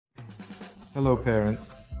Hello parents.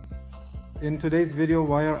 In today's video,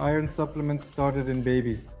 why are iron supplements started in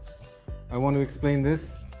babies? I want to explain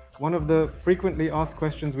this. One of the frequently asked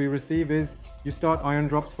questions we receive is, you start iron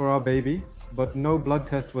drops for our baby, but no blood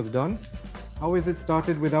test was done. How is it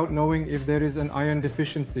started without knowing if there is an iron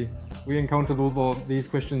deficiency? We encounter these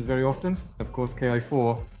questions very often. Of course,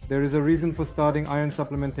 Ki4. There is a reason for starting iron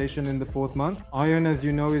supplementation in the 4th month. Iron, as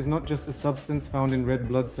you know, is not just a substance found in red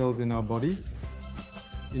blood cells in our body.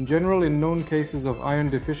 In general, in known cases of iron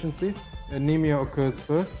deficiency, anemia occurs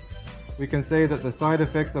first. We can say that the side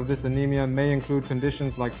effects of this anemia may include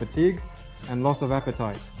conditions like fatigue and loss of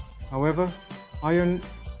appetite. However, iron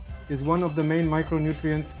is one of the main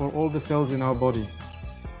micronutrients for all the cells in our body.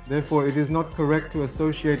 Therefore, it is not correct to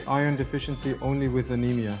associate iron deficiency only with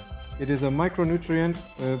anemia. It is a micronutrient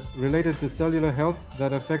related to cellular health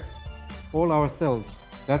that affects all our cells.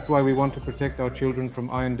 That's why we want to protect our children from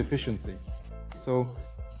iron deficiency. So,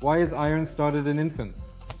 why is iron started in infants?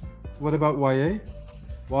 What about YA?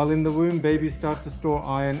 While in the womb, babies start to store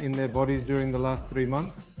iron in their bodies during the last 3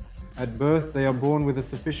 months. At birth, they are born with a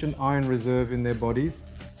sufficient iron reserve in their bodies.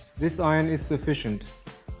 This iron is sufficient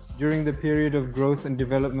during the period of growth and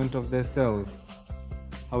development of their cells.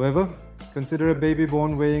 However, consider a baby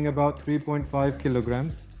born weighing about 3.5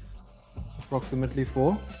 kilograms, approximately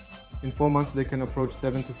 4. In 4 months, they can approach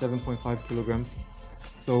 7 to 7.5 kilograms.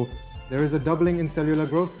 So, there is a doubling in cellular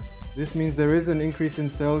growth. This means there is an increase in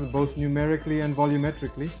cells both numerically and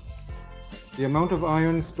volumetrically. The amount of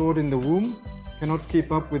iron stored in the womb cannot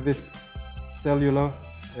keep up with this cellular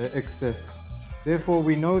excess. Therefore,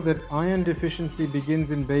 we know that iron deficiency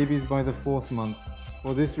begins in babies by the 4th month.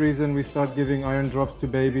 For this reason, we start giving iron drops to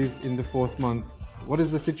babies in the 4th month. What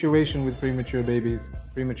is the situation with premature babies?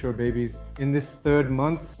 Premature babies in this 3rd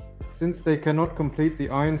month, since they cannot complete the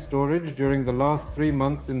iron storage during the last 3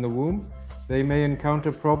 months in the womb, they may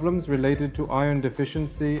encounter problems related to iron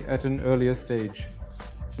deficiency at an earlier stage.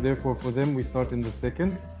 Therefore, for them, we start in the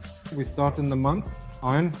 2nd. We start in the month,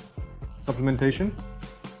 iron supplementation.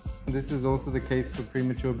 This is also the case for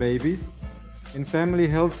premature babies. In family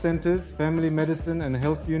health centers, family medicine and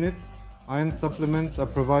health units, iron supplements are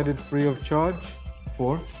provided free of charge.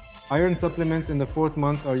 4. Iron supplements in the 4th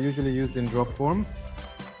month are usually used in drop form.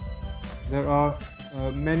 There are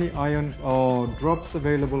many iron drops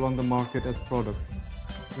available on the market as products.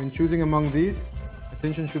 When choosing among these,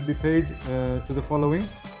 attention should be paid to the following.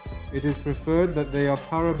 It is preferred that they are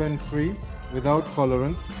paraben-free, without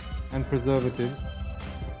colorants and preservatives.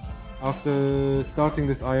 After starting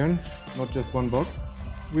this iron, not just 1 box,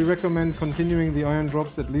 we recommend continuing the iron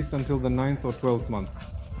drops at least until the 9th or 12th month.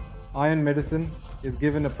 Iron medicine is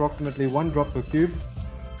given approximately 1 drop per cube.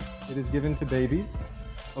 It is given to babies.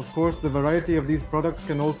 Of course, the variety of these products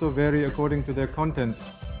can also vary according to their content.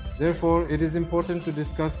 Therefore, it is important to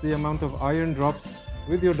discuss the amount of iron drops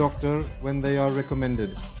with your doctor when they are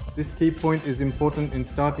recommended. This key point is important in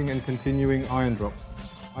starting and continuing iron drops.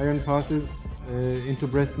 Iron passes into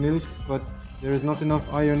breast milk, but there is not enough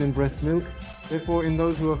iron in breast milk. Therefore, in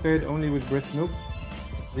those who are fed only with breast milk,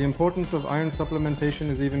 the importance of iron supplementation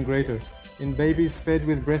is even greater. In babies fed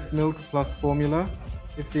with breast milk plus formula,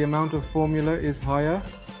 if the amount of formula is higher,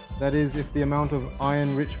 that is, if the amount of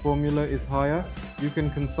iron-rich formula is higher, you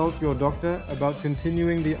can consult your doctor about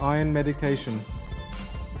continuing the iron medication.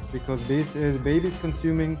 Because babies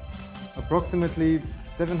consuming approximately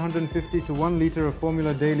 750 to 1 liter of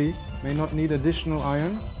formula daily may not need additional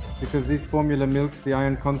iron, because these formula milks, the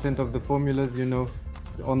iron content of the formulas,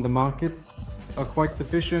 on the market, are quite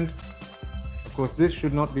sufficient. Of course, this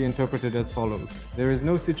should not be interpreted as follows. There is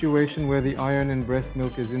no situation where the iron in breast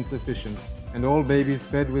milk is insufficient, and all babies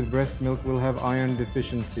fed with breast milk will have iron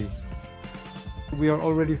deficiency. We are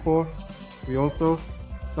already 4. We also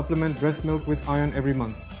supplement breast milk with iron every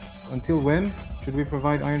month. Until when should we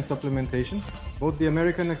provide iron supplementation? Both the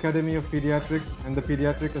American Academy of Pediatrics and the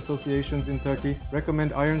Pediatric Associations in Turkey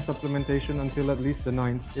recommend iron supplementation until at least the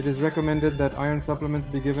 9th. It is recommended that iron supplements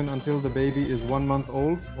be given until the baby is 1 month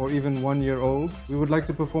old or even 1 year old. We would like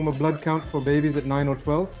to perform a blood count for babies at 9 or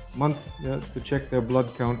 12 months to check their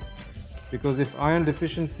blood count. Because if iron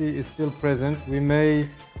deficiency is still present, we may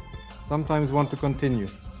sometimes want to continue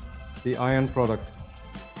the iron product.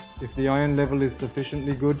 If the iron level is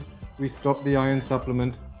sufficiently good, we stop the iron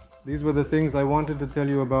supplement. These were the things I wanted to tell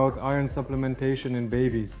you about iron supplementation in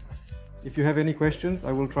babies. If you have any questions,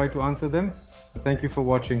 I will try to answer them. Thank you for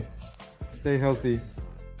watching. Stay healthy.